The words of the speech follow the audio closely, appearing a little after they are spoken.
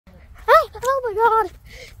Oh my God.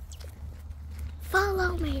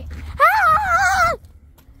 Follow me. Ah!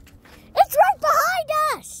 It's right behind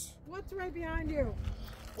us. What's right behind you?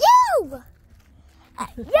 You!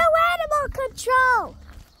 You animal control!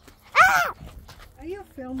 Ah! Are you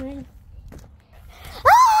filming?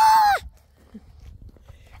 Ah!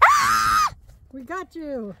 Ah! We got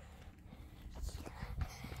you.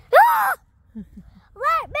 Ah!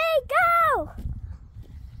 Let me go!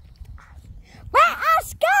 Let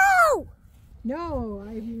us go! No,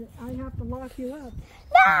 I have to lock you up.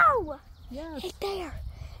 No! Yes. It's there.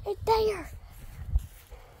 It's there.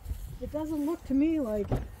 It doesn't look to me like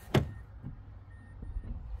it.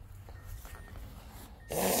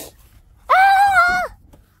 Ah!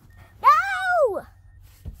 No!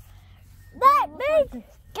 Let me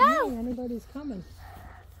go! Me, anybody's coming.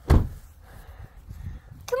 Come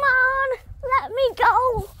on! Let me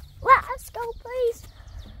go! Let us go, please.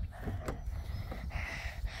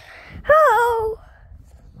 Oh!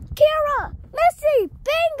 Kira! Missy!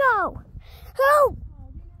 Bingo! Oh!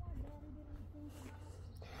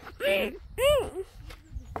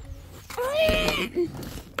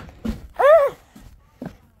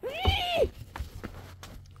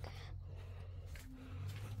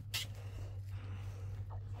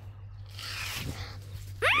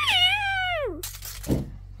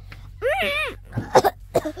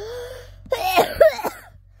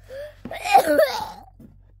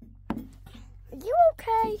 Are you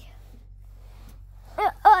okay?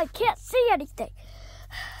 I can't see anything.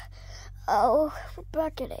 Oh, we're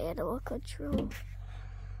back in animal control.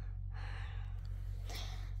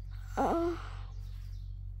 I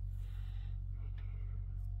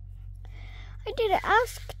didn't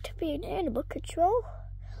ask to be in animal control.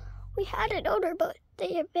 We had an owner, but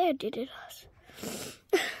they abandoned us.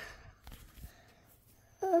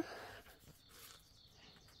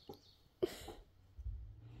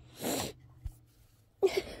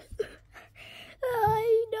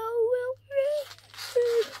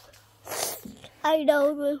 I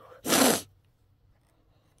know, Lou.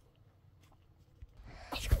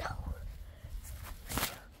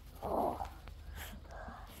 Oh.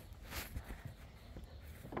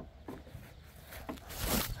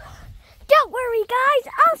 Don't worry,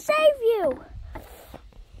 guys. I'll save you.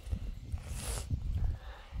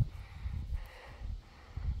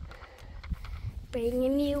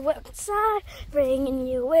 Bringing you inside, bringing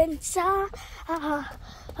you inside. Can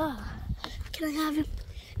I have him?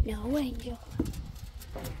 No, Angel.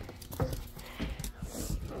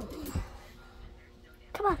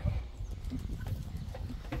 Come on.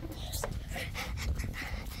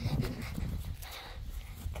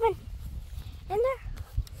 Come on. In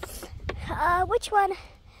there. Which one?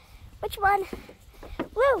 Which one?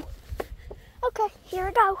 Blue. Okay, here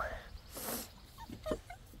we go.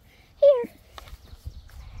 Here.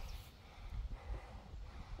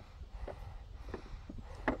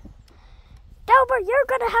 Dober, you're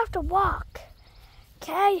gonna have to walk.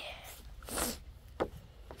 Okay?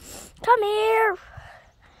 Come here.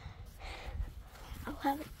 I'll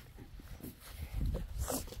have it.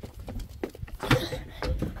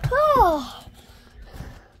 Oh.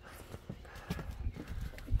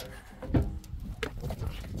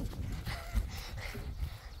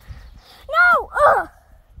 No!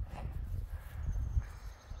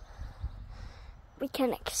 We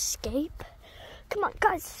can escape. Come on,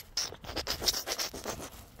 guys.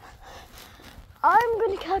 I'm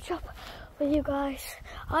gonna catch up with you guys.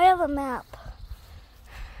 I have a map.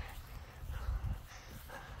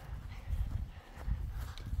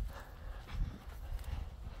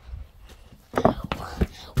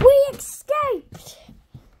 We escaped!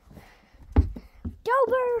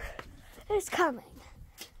 Dober is coming.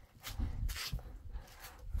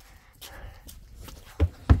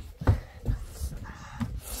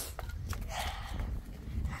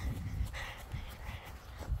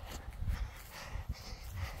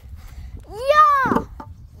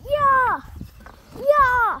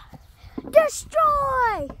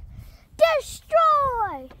 Destroy!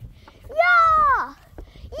 Destroy! Yeah!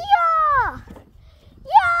 Yeah!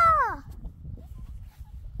 Yeah!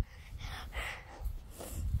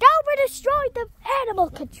 Dober destroyed the animal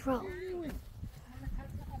control.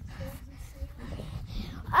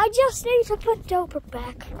 I just need to put Dober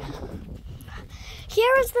back.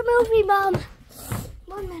 Here is the movie, Mom.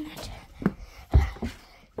 1 minute.